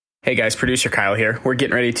Hey guys, producer Kyle here. We're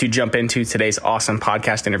getting ready to jump into today's awesome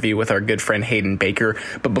podcast interview with our good friend Hayden Baker.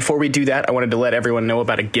 But before we do that, I wanted to let everyone know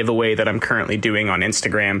about a giveaway that I'm currently doing on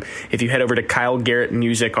Instagram. If you head over to Kyle Garrett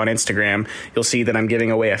Music on Instagram, you'll see that I'm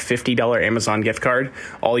giving away a $50 Amazon gift card.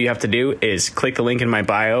 All you have to do is click the link in my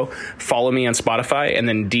bio, follow me on Spotify, and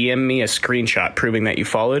then DM me a screenshot proving that you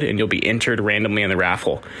followed, and you'll be entered randomly in the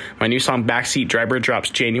raffle. My new song Backseat Driver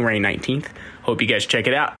drops January 19th. Hope you guys check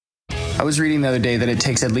it out. I was reading the other day that it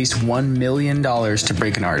takes at least $1 million to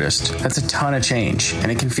break an artist. That's a ton of change,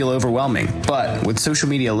 and it can feel overwhelming. But with social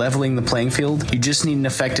media leveling the playing field, you just need an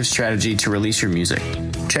effective strategy to release your music.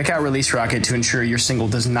 Check out Release Rocket to ensure your single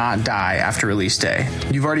does not die after release day.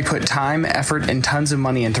 You've already put time, effort, and tons of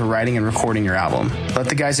money into writing and recording your album. Let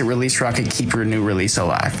the guys at Release Rocket keep your new release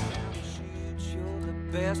alive.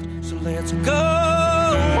 So let's go.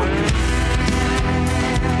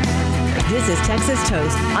 This is Texas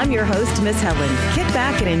Toast. I'm your host, Miss Helen. Kick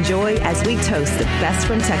back and enjoy as we toast the best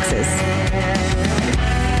from Texas.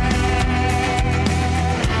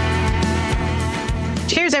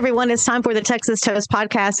 Cheers, everyone. It's time for the Texas Toast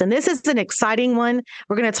podcast, and this is an exciting one.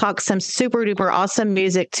 We're going to talk some super duper awesome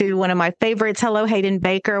music to one of my favorites. Hello, Hayden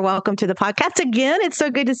Baker. Welcome to the podcast again. It's so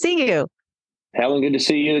good to see you. Helen, good to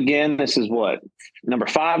see you again. This is what, number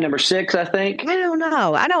 5, number 6, I think? I don't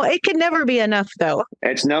know. I know it could never be enough, though.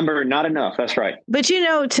 It's number not enough. That's right. But,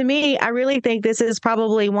 to me, I really think this is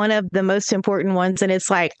probably one of the most important ones. And it's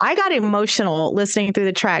like, I got emotional listening through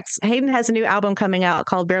the tracks. Hayden has a new album coming out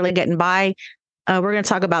called Barely Getting By. We're going to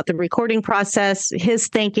talk about the recording process, his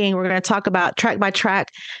thinking. We're going to talk about track by track,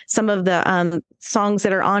 some of the songs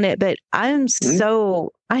that are on it. But I am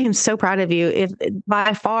so proud of you. If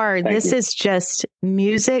by far, this is just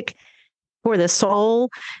music for the soul.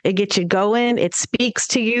 It gets you going. It speaks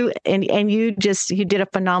to you, and you did a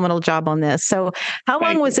phenomenal job on this. So, how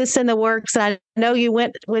long was this in the works? I know you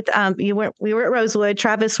went with we were at Rosewood.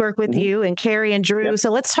 Travis worked with you, and Carrie and Drew. Yep.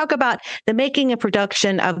 So let's talk about the making and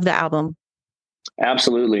production of the album.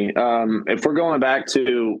 Absolutely. If we're going back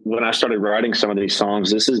to when I started writing some of these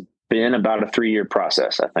songs, this has been about a 3-year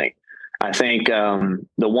process, I think. The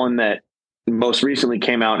one that most recently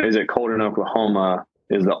came out, Is It Cold in Oklahoma,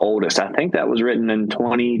 is the oldest. I think that was written in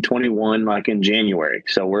 2021, like in January.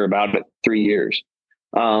 So we're about at 3 years.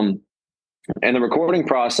 And the recording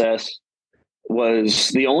process was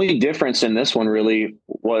the only difference in this one really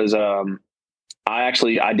was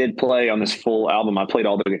I did play on this full album. I played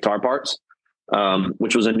all the guitar parts.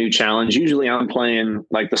 Which was a new challenge. Usually I'm playing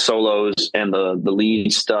like the solos and the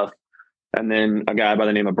lead stuff. And then a guy by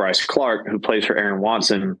the name of Bryce Clark, who plays for Aaron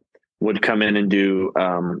Watson, would come in and do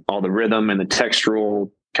all the rhythm and the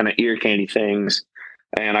textural kind of ear candy things.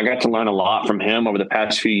 And I got to learn a lot from him over the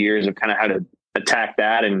past few years of kind of how to attack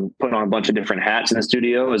that and put on a bunch of different hats in the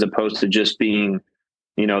studio, as opposed to just being,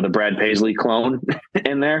 the Brad Paisley clone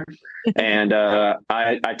in there. And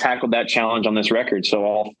I tackled that challenge on this record. So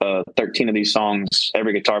all 13 of these songs,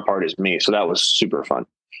 every guitar part is me. So that was super fun.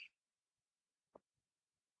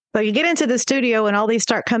 So you get into the studio and all these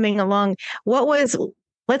start coming along.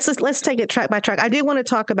 Let's take it track by track. I do want to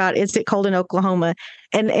talk about Is It Cold in Oklahoma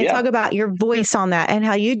and talk about your voice on that and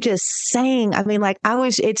how you just sang. I mean,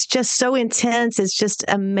 it's just so intense. It's just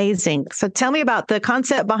amazing. So tell me about the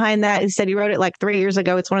concept behind that. You said you wrote it like 3 years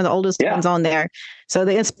ago. It's one of the oldest ones on there. So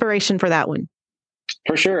the inspiration for that one.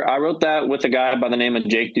 For sure. I wrote that with a guy by the name of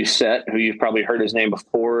Jake Doucette, who you've probably heard his name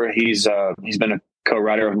before. He's been a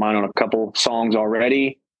co-writer of mine on a couple songs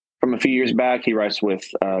already. From a few years back, he writes with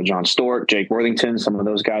John Stork, Jake Worthington, some of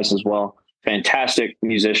those guys as well. Fantastic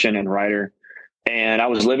musician and writer. And I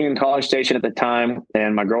was living in College Station at the time,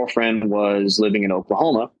 and my girlfriend was living in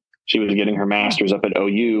Oklahoma. She was getting her master's up at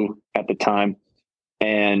OU at the time.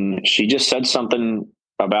 And she just said something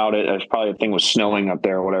about it. It's probably the thing was snowing up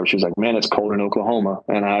there or whatever. She was like, man, it's cold in Oklahoma.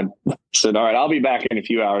 And I said, all right, I'll be back in a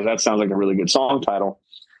few hours. That sounds like a really good song title.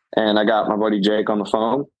 And I got my buddy Jake on the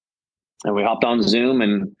phone, and we hopped on Zoom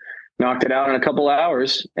and knocked it out in a couple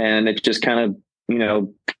hours. And it just kind of,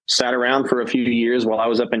 sat around for a few years while I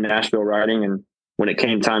was up in Nashville writing. And when it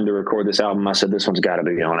came time to record this album, I said, this one's got to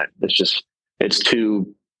be on it. It's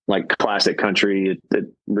too like classic country. It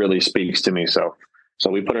really speaks to me. So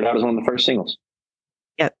we put it out as one of the first singles.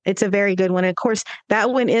 Yeah, it's a very good one. And of course, that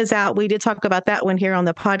one is out. We did talk about that one here on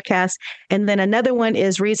the podcast. And then another one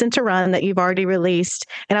is Reason to Run that you've already released.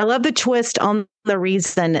 And I love the twist on the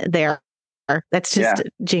reason there. That's just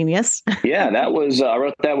genius. Yeah, that was, I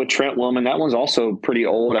wrote that with Trent Willman. That one's also pretty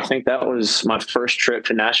old. I think that was my first trip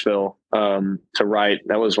to Nashville to write.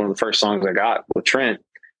 That was one of the first songs I got with Trent.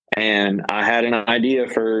 And I had an idea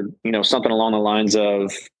for, something along the lines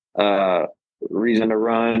of Reason to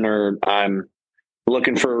Run, or I'm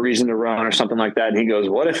looking for a reason to run or something like that. And he goes,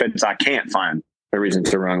 what if I can't find a reason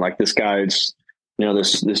to run? Like this guy's,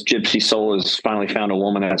 this gypsy soul has finally found a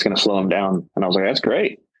woman that's going to slow him down. And I was like, that's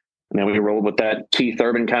great. And then we rolled with that Keith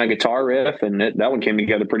Urban kind of guitar riff, and that one came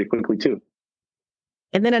together pretty quickly too.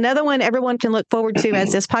 And then another one everyone can look forward to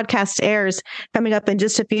as this podcast airs coming up in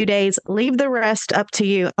just a few days, Leave the Rest Up to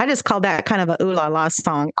You. I just call that kind of a ooh la la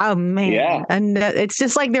song. Oh, man. Yeah. And it's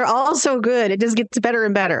just like they're all so good. It just gets better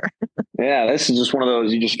and better. Yeah, this is just one of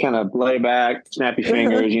those, you just kind of lay back, snap your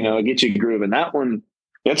fingers, it gets you grooving. That one,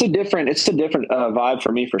 it's a different vibe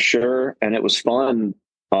for me for sure. And it was fun.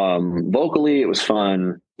 Vocally, it was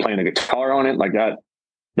fun playing a guitar on it like that.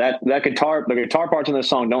 The guitar parts in this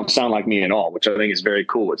song don't sound like me at all, which I think is very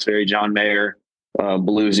cool. It's very John Mayer,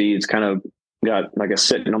 bluesy. It's kind of got like a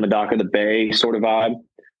sitting on the dock of the bay sort of vibe.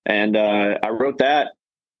 And I wrote that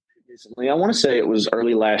recently. I want to say it was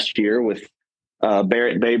early last year with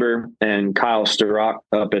Barrett Baber and Kyle Sturrock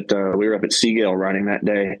we were up at Seagale writing that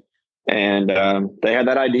day. And they had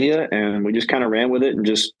that idea, and we just kind of ran with it, and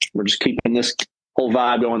we're just keeping this whole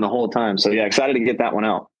vibe going the whole time. So yeah, excited to get that one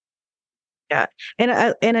out. Yeah.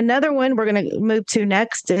 And another one we're going to move to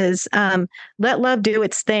next is Let Love Do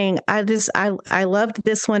Its Thing. I loved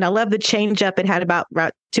this one. I love the change up. It had about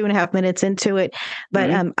 2.5 minutes into it, but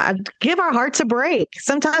I give our hearts a break.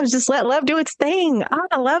 Sometimes just let love do its thing. Oh,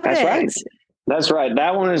 I love it. Right. That's right.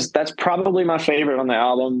 That's probably my favorite on the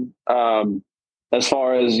album. As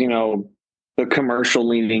far as, the commercial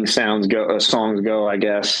leaning songs go, I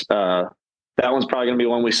guess, that one's probably going to be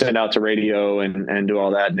one we send out to radio and do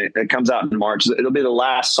all that. It comes out in March. It'll be the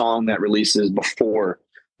last song that releases before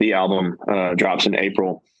the album drops in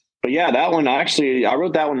April. But yeah, that one, I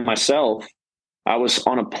wrote that one myself. I was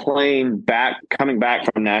on a plane coming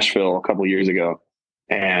back from Nashville a couple years ago.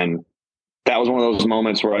 And that was one of those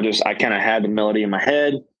moments where I kind of had the melody in my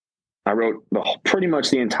head. I wrote pretty much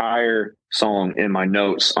the entire song in my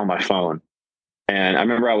notes on my phone. And I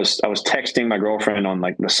remember I was texting my girlfriend on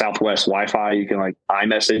like the Southwest Wi-Fi. You can like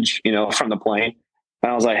iMessage, from the plane.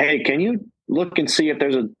 And I was like, hey, can you look and see if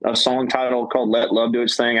there's a song title called Let Love Do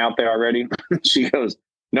Its Thing out there already? She goes,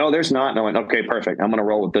 no, there's not. And I went, okay, perfect. I'm going to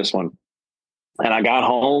roll with this one. And I got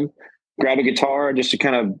home, grabbed a guitar just to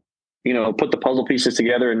kind of, put the puzzle pieces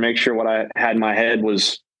together and make sure what I had in my head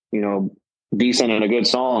was, decent and a good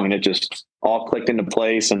song. And it just all clicked into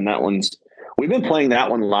place. And we've been playing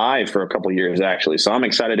that one live for a couple of years, actually. So I'm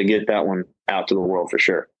excited to get that one out to the world for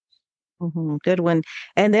sure. Mm-hmm. Good one.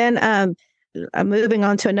 And then I'm moving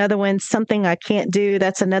on to another one, Something I Can't Do.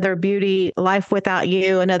 That's another beauty, Life Without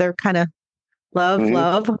You, another kind of love.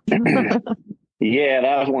 Yeah,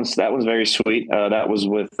 that was very sweet. That was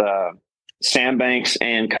with Sam Banks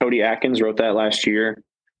and Cody Atkins, wrote that last year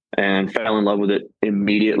and fell in love with it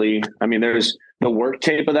immediately. I mean, there's the work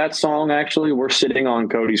tape of that song. Actually, we're sitting on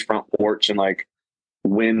Cody's front porch and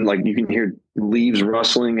wind, you can hear leaves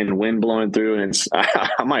rustling and wind blowing through. And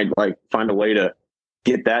I might find a way to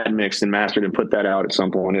get that mixed and mastered and put that out at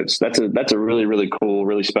some point. That's a really, really cool,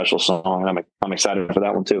 really special song. And I'm excited for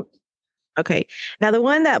that one too. Okay. Now the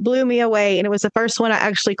one that blew me away, and it was the first one I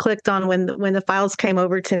actually clicked on when the files came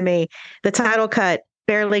over to me, the title cut,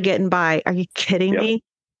 Barely Getting By. Are you kidding me?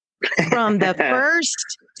 From the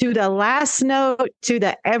first to the last note to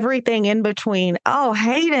the everything in between. Oh,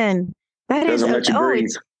 Hayden, it's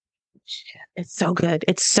so good.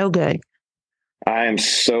 It's so good. I am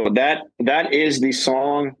that is the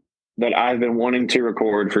song that I've been wanting to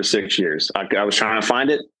record for 6 years. I was trying to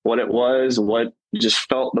find it, what it was, what just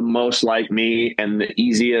felt the most like me and the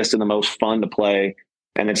easiest and the most fun to play.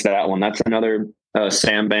 And it's that one. That's another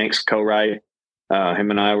Sam Banks co-write.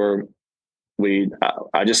 Him and I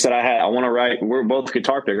just said I want to write. We're both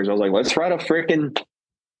guitar pickers. I was like, let's write a freaking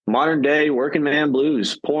modern day working man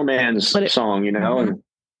blues, poor man's song,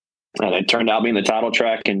 Mm-hmm. And it turned out being the title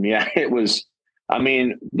track. And yeah, it was,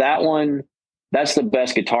 that one, that's the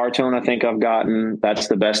best guitar tone I think I've gotten. That's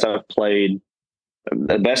the best I've played,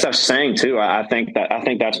 the best I've sang too. I think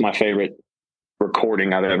that's my favorite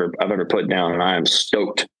recording I've ever put down. And I am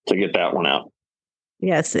stoked to get that one out.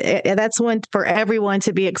 Yes, that's one for everyone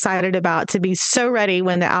to be excited about, to be so ready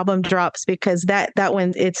when the album drops, because that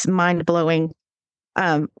one, it's mind blowing.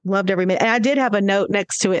 Loved every minute. And I did have a note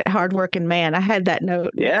next to it, Hardworking Man. I had that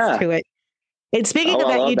note next to it. And speaking of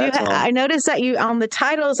that, you do. I noticed that you on the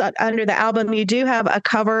titles under the album, you do have a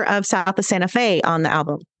cover of South of Santa Fe on the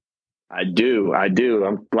album. I do.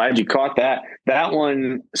 I'm glad you caught that. That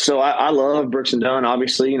one. So I love Brooks and Dunn.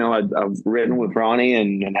 Obviously, I've written with Ronnie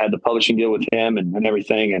and had the publishing deal with him and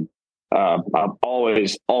everything. And I've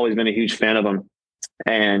always been a huge fan of him.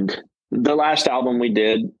 And the last album we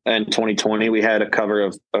did in 2020, we had a cover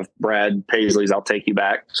of Brad Paisley's "I'll Take You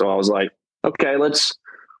Back." So I was like, okay, let's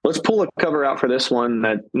pull a cover out for this one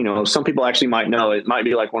that, you know, some people actually might know. It might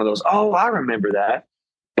be like one of those, oh, I remember that,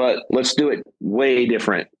 but let's do it way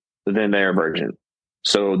different than their version.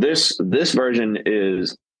 So this version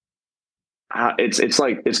is, it's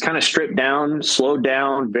like, it's kind of stripped down, slowed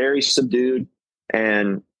down, very subdued.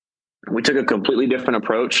 And we took a completely different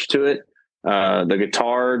approach to it. The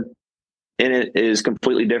guitar in it is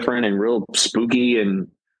completely different and real spooky. And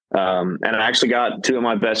I actually got two of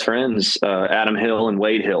my best friends, Adam Hill and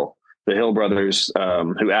Wade Hill, the Hill brothers,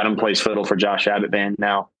 who Adam plays fiddle for Josh Abbott band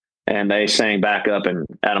now. And they sang backup and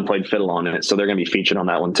Adam played fiddle on it. So they're going to be featured on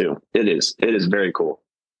that one too. It is very cool.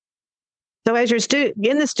 So as you're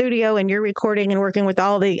in the studio and you're recording and working with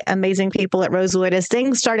all the amazing people at Rosewood, as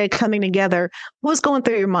things started coming together, what was going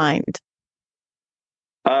through your mind?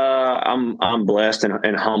 I'm blessed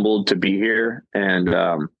and humbled to be here. And,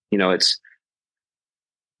 you know, it's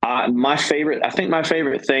my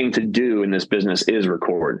favorite thing to do in this business is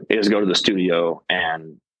go to the studio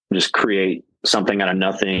and just create something out of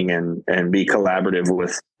nothing and be collaborative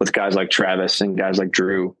with guys like Travis and guys like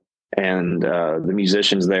Drew and the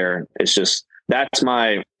musicians there. It's just, that's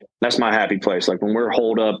my happy place. Like when we're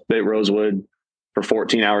holed up at Rosewood for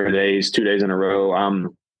 14-hour days, 2 days in a row,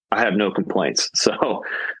 I have no complaints. So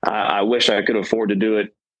I wish I could afford to do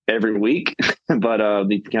it every week, but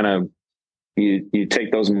you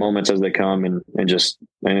take those moments as they come and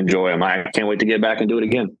enjoy them. I can't wait to get back and do it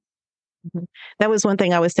again. That was one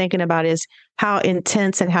thing I was thinking about, is how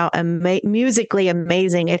intense and how musically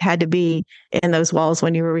amazing it had to be in those walls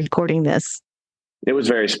when you were recording this. It was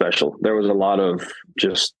very special. There was a lot of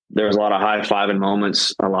high-fiving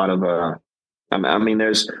moments, a lot of, I mean,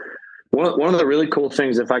 there's one of the really cool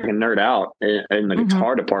things, if I can nerd out in the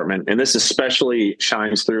guitar department, and this especially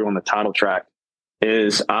shines through on the title track,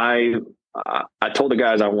 is I told the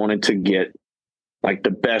guys I wanted to get like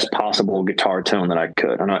the best possible guitar tone that I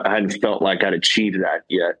could. And I hadn't felt like I'd achieved that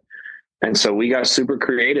yet. And so we got super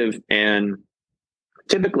creative, and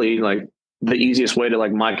typically like the easiest way to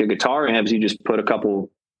like mic a guitar amp is you just put a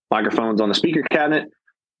couple microphones on the speaker cabinet,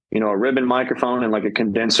 you know, a ribbon microphone and like a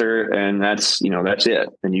condenser, and that's it.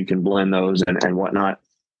 And you can blend those and whatnot.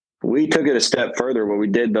 We took it a step further where we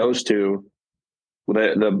did those two.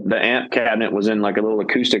 The amp cabinet was in like a little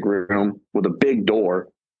acoustic room with a big door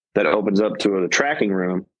that opens up to the tracking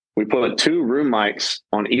room. We put two room mics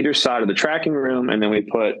on either side of the tracking room, and then we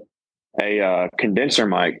put a condenser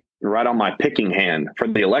mic right on my picking hand for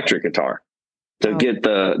the electric guitar to get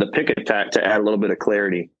the pick attack to add a little bit of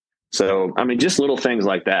clarity. So, I mean, just little things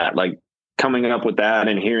like that, like coming up with that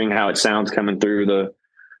and hearing how it sounds coming through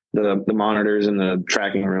the monitors in the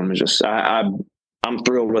tracking room is just, I'm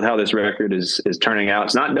thrilled with how this record is turning out.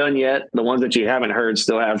 It's not done yet. The ones that you haven't heard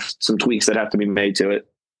still have some tweaks that have to be made to it.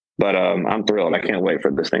 But I'm thrilled. I can't wait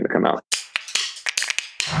for this thing to come out.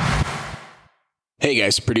 Hey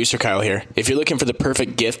guys, producer Kyle here. If you're looking for the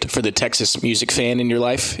perfect gift for the Texas music fan in your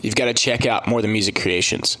life, you've got to check out More Than Music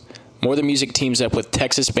Creations. More Than Music teams up with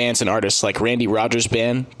Texas bands and artists like Randy Rogers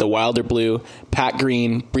Band, The Wilder Blue, Pat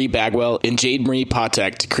Green, Bree Bagwell, and Jade Marie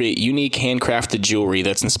Potek to create unique handcrafted jewelry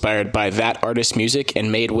that's inspired by that artist's music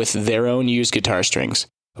and made with their own used guitar strings.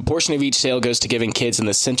 A portion of each sale goes to giving kids in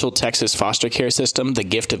the Central Texas foster care system the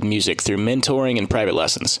gift of music through mentoring and private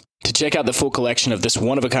lessons. To check out the full collection of this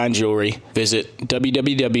one-of-a-kind jewelry, visit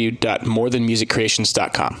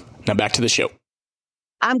www.morethanmusiccreations.com. Now back to the show.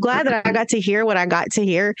 I'm glad that I got to hear what I got to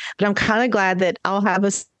hear, but I'm kind of glad that I'll have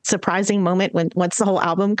a surprising moment once the whole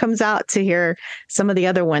album comes out to hear some of the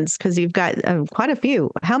other ones, because you've got quite a few.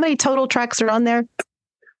 How many total tracks are on there?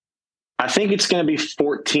 I think it's going to be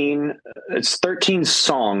 14. It's 13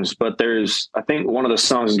 songs, but I think one of the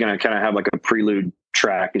songs is going to kind of have like a prelude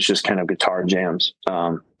track. It's just kind of guitar jams.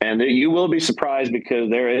 And you will be surprised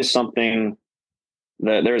because there is something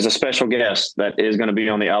that there is a special guest that is going to be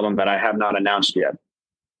on the album that I have not announced yet.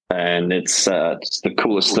 And it's the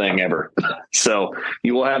coolest thing ever. So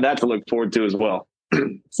you will have that to look forward to as well.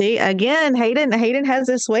 See, again, Hayden has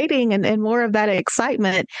this waiting and more of that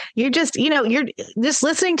excitement. You're just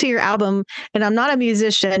listening to your album, and I'm not a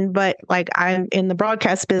musician, but like I'm in the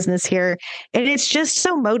broadcast business here. And it's just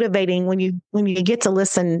so motivating when you get to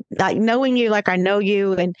listen, like knowing you, like I know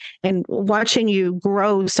you, and watching you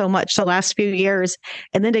grow so much the last few years.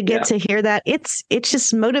 And then to get to hear that, it's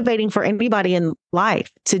just motivating for anybody in life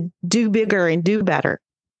to do bigger and do better.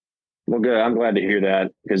 Well, good. I'm glad to hear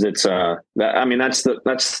that, because it's that's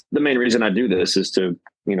the main reason I do this, is to,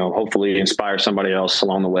 hopefully inspire somebody else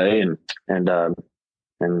along the way and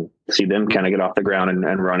see them kind of get off the ground and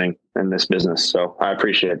running in this business. So I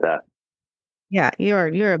appreciate that. Yeah,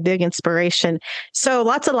 you're a big inspiration. So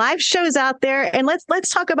lots of live shows out there, and let's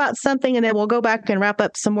talk about something, and then we'll go back and wrap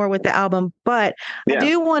up some more with the album. But I Yeah.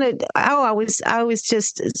 do want to. Oh, I was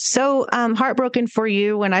just so heartbroken for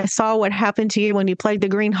you when I saw what happened to you when you played the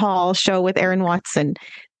Green Hall show with Aaron Watson.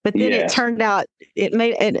 But then it Yes. turned out it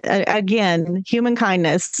made it again human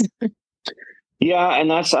kindness. Yeah. And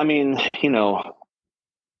that's, I mean,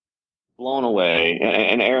 blown away.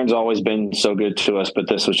 And Aaron's always been so good to us, but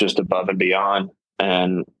this was just above and beyond.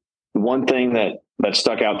 And one thing that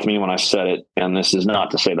stuck out to me when I said it, and this is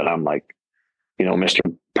not to say that I'm like, Mr.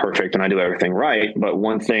 Perfect and I do everything right, but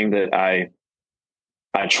one thing that I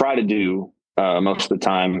try to do most of the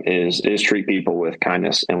time is treat people with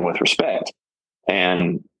kindness and with respect.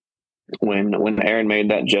 And when Aaron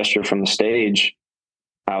made that gesture from the stage,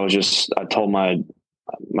 I told my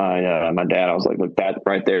dad, I was like, look, that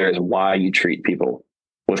right there is why you treat people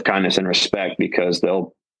with kindness and respect, because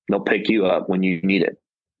they'll pick you up when you need it,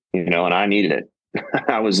 and I needed it.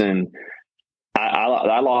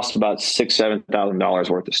 I lost about $6,000-7,000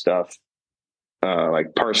 worth of stuff,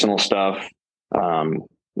 like personal stuff,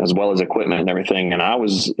 as well as equipment and everything. And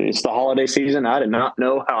it's the holiday season. I did not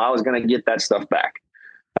know how I was going to get that stuff back.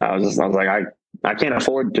 I was like, I can't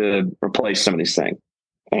afford to replace some of these things.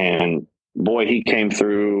 And boy, he came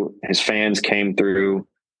through. His fans came through.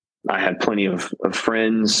 I had plenty of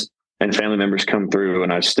friends and family members come through,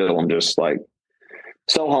 and I'm just like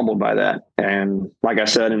so humbled by that. And like I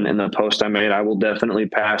said in the post I made, I will definitely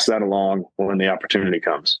pass that along when the opportunity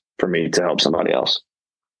comes for me to help somebody else.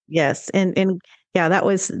 Yes, and yeah, that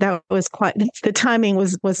was quite. The timing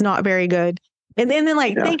was not very good. And then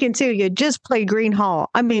thinking too, you just played Green Hall.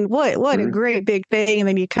 I mean, what Mm-hmm. a great big thing, and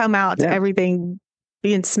then you come out to everything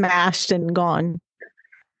being smashed and gone.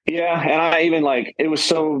 Yeah, and I even it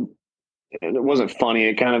wasn't funny.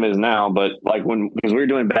 It kind of is now, but because we were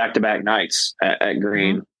doing back-to-back nights at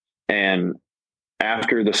Green, and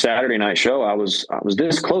after the Saturday night show, I was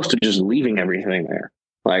this close to just leaving everything there.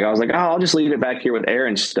 I was like, oh, I'll just leave it back here with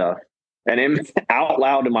Aaron's stuff. And out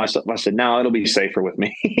loud to myself, I said, no, it'll be safer with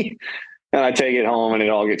me. And I take it home and it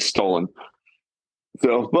all gets stolen.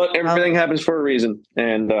 So, but everything happens for a reason.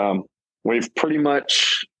 And I've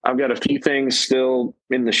got a few things still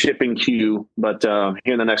in the shipping queue, but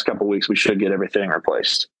here in the next couple of weeks, we should get everything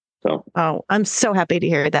replaced. So, I'm so happy to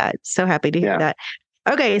hear that. So happy to hear that.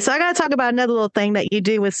 Okay, so I got to talk about another little thing that you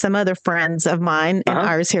do with some other friends of mine and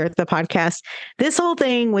ours here at the podcast. This whole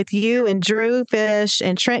thing with you and Drew Fish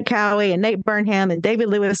and Trent Cowie and Nate Burnham and David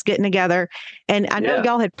Lewis getting together. And I know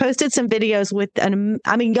y'all had posted some videos with,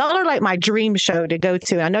 y'all are like my dream show to go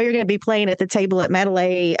to. I know you're going to be playing at the table at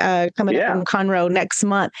Mandalay coming up in Conroe next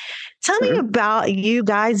month. Tell me about you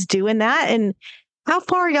guys doing that and how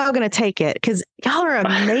far are y'all going to take it? Because y'all are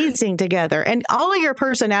amazing together, and all of your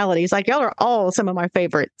personalities, y'all are all some of my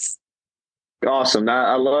favorites. Awesome.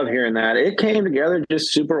 I love hearing that. It came together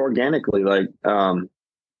just super organically.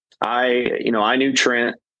 I knew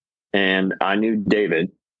Trent and I knew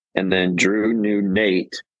David, and then Drew knew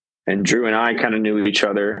Nate, and Drew and I kind of knew each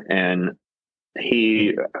other. And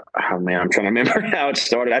I'm trying to remember how it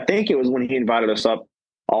started. I think it was when he invited us up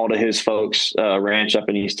all to his folks' ranch up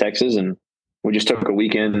in East Texas, and we just took a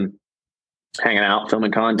weekend hanging out,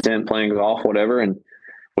 filming content, playing golf, whatever. And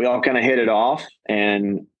we all kind of hit it off.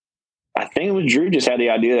 And I think it was Drew just had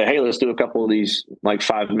the idea that, hey, let's do a couple of these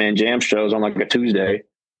 5-man jam shows on a Tuesday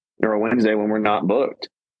or a Wednesday when we're not booked.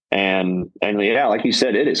 And yeah, like you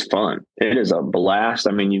said, it is fun. It is a blast.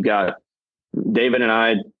 I mean, you've got David and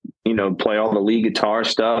I, play all the lead guitar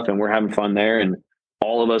stuff, and we're having fun there. And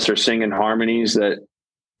all of us are singing harmonies that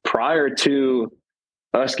prior to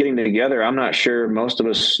us getting together, I'm not sure most of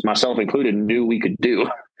us, myself included, knew we could do,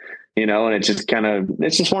 and it's just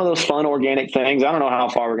one of those fun organic things. I don't know how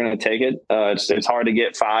far we're going to take it. It's hard to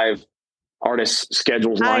get 5 artist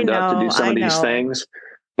schedules lined up to do some of these things,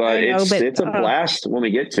 but it's a blast when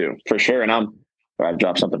we get to, for sure. And I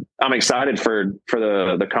dropped something. I'm excited for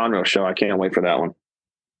the Conroe show. I can't wait for that one.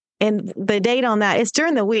 And the date on that is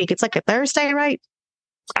during the week. It's like a Thursday, right?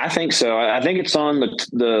 I think so. I think it's on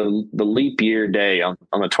the leap year day on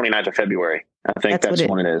the 29th of February. I think that's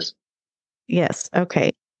when it is. Yes.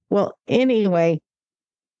 Okay. Well, anyway,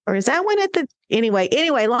 or is that when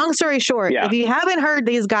anyway, long story short, if you haven't heard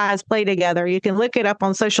these guys play together, you can look it up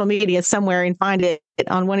on social media somewhere and find it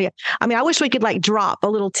on one of you. I wish we could drop a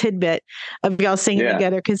little tidbit of y'all singing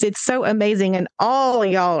together, because it's so amazing, and all of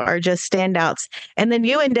y'all are just standouts. And then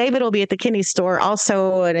you and David will be at the Kinney store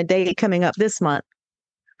also at a date coming up this month.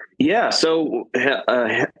 Yeah, so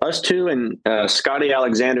us two, and Scotty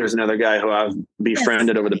Alexander is another guy who I've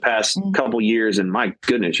befriended over the past couple years. And my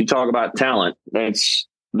goodness, you talk about talent.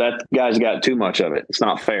 that guy's got too much of it. It's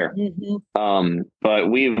not fair. But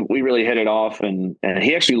we really hit it off, and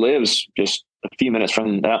he actually lives just a few minutes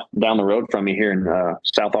from down the road from me here in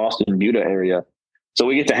South Austin, Buda area. So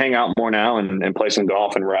we get to hang out more now and play some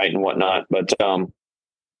golf and write and whatnot. But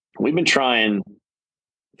we've been trying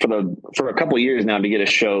for a couple of years now to get a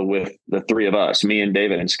show with the three of us, me and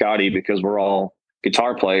David and Scotty, because we're all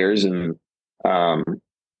guitar players, and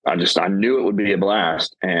I knew it would be a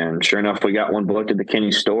blast. And sure enough, we got one booked at the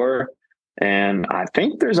Kenny store, and I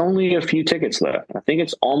think there's only a few tickets left. I think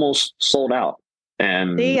it's almost sold out.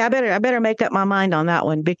 And see, I better make up my mind on that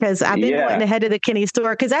one, because I've been wanting to head to the Kenny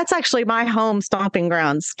store, because that's actually my home stomping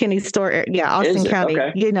grounds, Kenny store. Yeah, Austin County.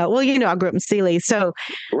 Okay. I grew up in Sealy, so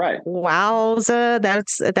right. Wowza,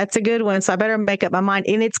 that's a good one. So I better make up my mind,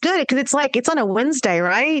 and it's good because it's on a Wednesday,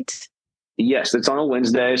 right? Yes, it's on a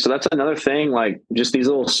Wednesday. So that's another thing, like just these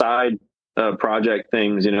little side project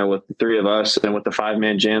things, with the three of us and with the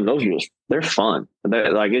 5-man jam. They're fun.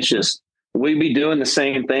 It's just we'd be doing the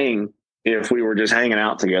same thing if we were just hanging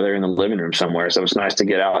out together in the living room somewhere. So it's nice to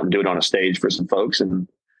get out and do it on a stage for some folks and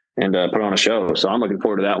put on a show. So I'm looking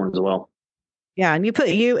forward to that one as well. Yeah. And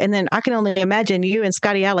and then I can only imagine you and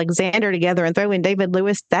Scotty Alexander together and throw in David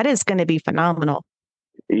Lewis. That is going to be phenomenal.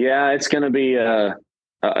 Yeah. It's going to be,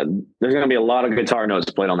 there's going to be a lot of guitar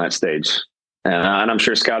notes played on that stage. And I'm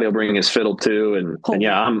sure Scotty will bring his fiddle too. And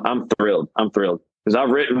yeah, I'm thrilled. I'm thrilled because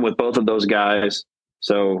I've written with both of those guys.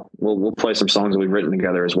 So we'll play some songs that we've written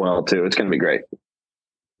together as well too. It's going to be great.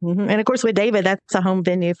 Mm-hmm. And of course, with David, that's a home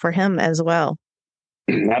venue for him as well.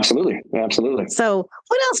 Absolutely. So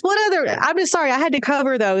what else? What other? I'm just sorry, I had to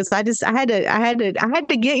cover those. I had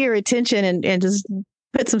to get your attention and just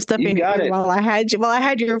put some stuff in here while I had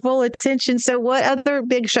your full attention. So what other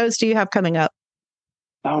big shows do you have coming up?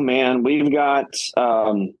 Oh man, we've got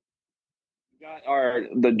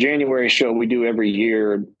the January show we do every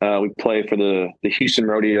year. We play for the Houston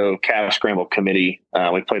Rodeo Calf Scramble Committee.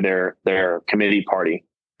 We play their committee party,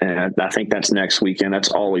 and I think that's next weekend.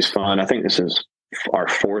 That's always fun. I think this is our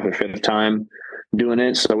 4th or 5th time doing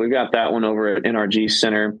it. So we've got that one over at NRG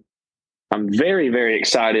Center. I'm very, very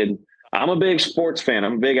excited. I'm a big sports fan.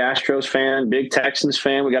 I'm a big Astros fan, big Texans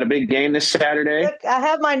fan. We got a big game this Saturday. Look, I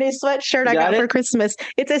have my new sweatshirt I got for Christmas.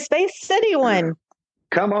 It's a Space City one.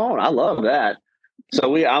 Come on. I love that.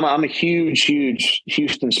 So I'm a huge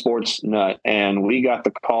Houston sports nut, and we got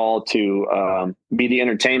the call to be the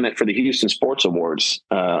entertainment for the Houston Sports Awards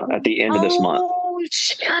at the end of this month. Oh,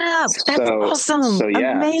 shut up. That's awesome. So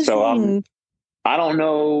yeah. Amazing. So I don't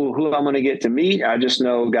know who I'm going to get to meet. I just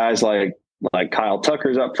know guys like Kyle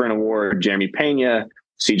Tucker's up for an award, Jeremy Pena,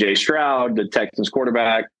 CJ Stroud, the Texans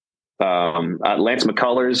quarterback, Lance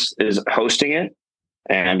McCullers is hosting it.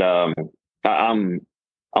 And I'm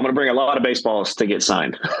going to bring a lot of baseballs to get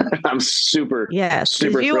signed. I'm super thrilled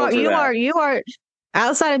for that. You are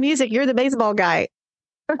outside of music. You're the baseball guy.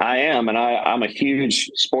 I am. And I'm a huge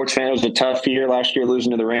sports fan. It was a tough year last year,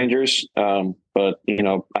 losing to the Rangers. But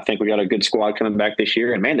I think we got a good squad coming back this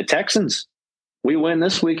year, and man, the Texans, we win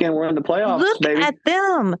this weekend. We're in the playoffs. Look baby. at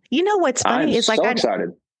them. You know what's funny? It's so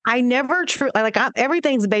excited. I never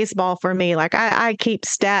everything's baseball for me. Like I keep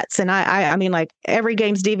stats, and I mean, like every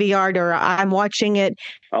game's DVR'd or I'm watching it.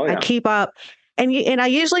 Oh, yeah. I keep up, and I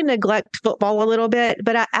usually neglect football a little bit,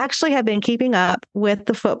 but I actually have been keeping up with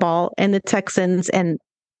the football and the Texans, and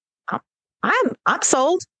I'm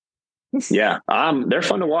sold. Yeah, they're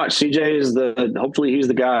fun to watch. CJ is hopefully he's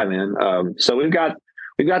the guy, man. So we've got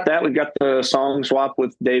that. We've got the song swap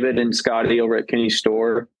with David and Scotty over at Kenny's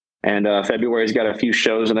store. And February's got a few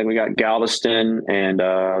shows. I think we got Galveston and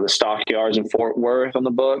the Stockyards in Fort Worth on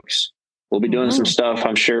the books. We'll be doing some stuff,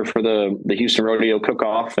 I'm sure, for the Houston Rodeo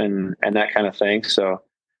Cook-Off and that kind of thing. So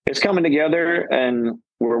it's coming together, and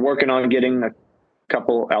we're working on getting a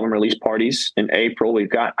couple album release parties in April. We've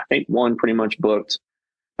got, I think, one pretty much booked.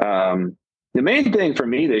 The main thing for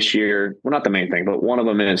me this year, well, not the main thing, but one of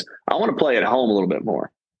them is I want to play at home a little bit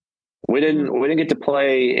more. We didn't get to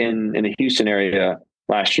play in the Houston area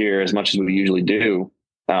last year as much as we usually do,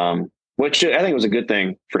 which I think was a good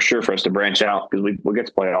thing for sure for us to branch out, because we get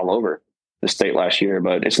to play all over the state last year.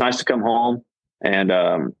 But it's nice to come home, and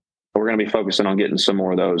we're going to be focusing on getting some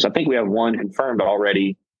more of those. I think we have one confirmed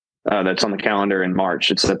already that's on the calendar in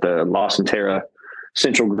March. It's at the La Centera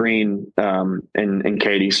Central Green in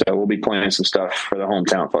Katy. So we'll be playing some stuff for the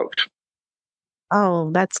hometown folks.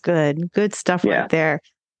 Oh, that's good. Good stuff right there.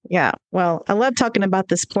 Yeah. Well, I love talking about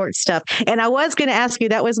the sports stuff. And I was going to ask you,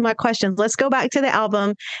 that was my question. Let's go back to the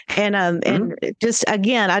album. And just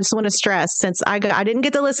again, I just want to stress, since I didn't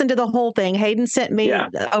get to listen to the whole thing. Hayden sent me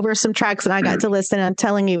over some tracks and I got to listen. I'm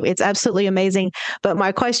telling you, it's absolutely amazing. But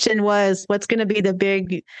my question was, what's going to be the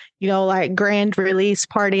big, like grand release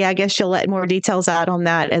party? I guess you'll let more details out on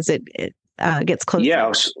that as it gets closer.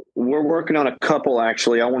 Yeah, we're working on a couple,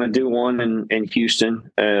 actually. I want to do one in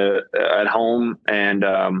Houston at home, and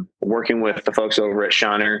working with the folks over at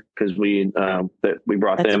Shiner, because we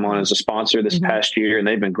brought them on as a sponsor this past year, and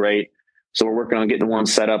they've been great. So we're working on getting one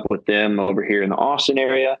set up with them over here in the Austin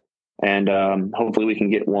area, and hopefully we can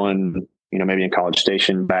get one, maybe in College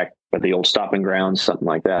Station back at the old stopping grounds, something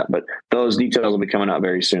like that. But those details will be coming out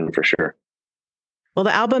very soon for sure. Well,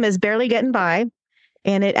 the album is Barely Getting By.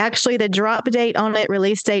 And it actually, the drop date on it,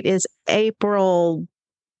 release date is April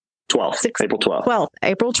 12th.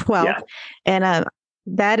 April 12th. Yeah. And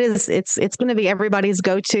that is, it's going to be everybody's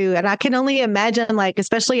go-to. And I can only imagine, like,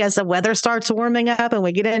 especially as the weather starts warming up and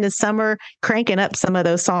we get into summer, cranking up some of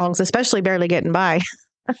those songs, especially Barely Getting By.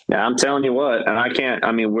 Yeah, I'm telling you what,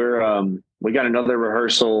 and we got another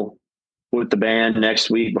rehearsal with the band next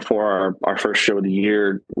week before our first show of the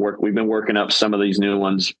year. We've been working up some of these new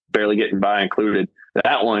ones, Barely Getting By included.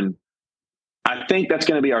 That one, I think that's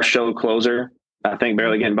going to be our show closer. I think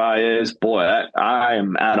Barely Getting By is. Boy, I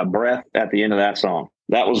am out of breath at the end of that song.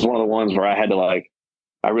 That was one of the ones where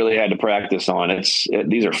I really had to practice on.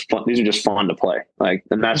 These are fun. These are just fun to play.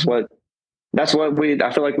 And that's what I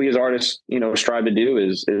feel like we as artists, strive to do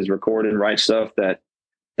is record and write stuff that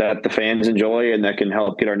the fans enjoy and that can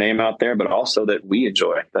help get our name out there, but also that we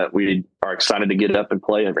enjoy, that we are excited to get up and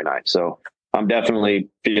play every night. So I'm definitely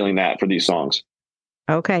feeling that for these songs.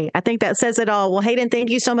 Okay. I think that says it all. Well, Hayden, thank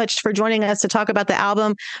you so much for joining us to talk about the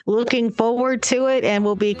album. Looking forward to it, and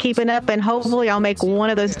we'll be keeping up, and hopefully I'll make one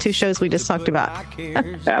of those two shows we just talked about.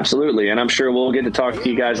 Absolutely. And I'm sure we'll get to talk to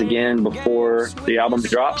you guys again before the album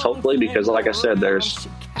drops, hopefully, because like I said, there's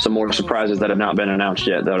some more surprises that have not been announced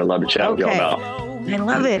yet that I'd love to chat with y'all about. I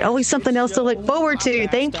love it. Always something else to look forward to.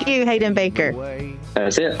 Thank you, Hayden Baker.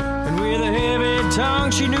 That's it. And with a heavy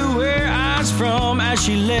tongue, she knew where I was from. As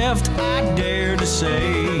she left, I dare to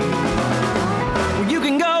say, well, you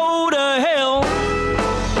can go to hell.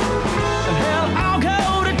 And hell, I'll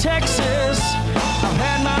go to Texas. I've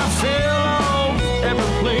had my fill of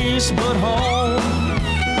every place but home.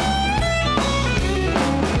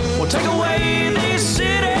 Well, take away these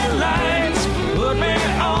cities.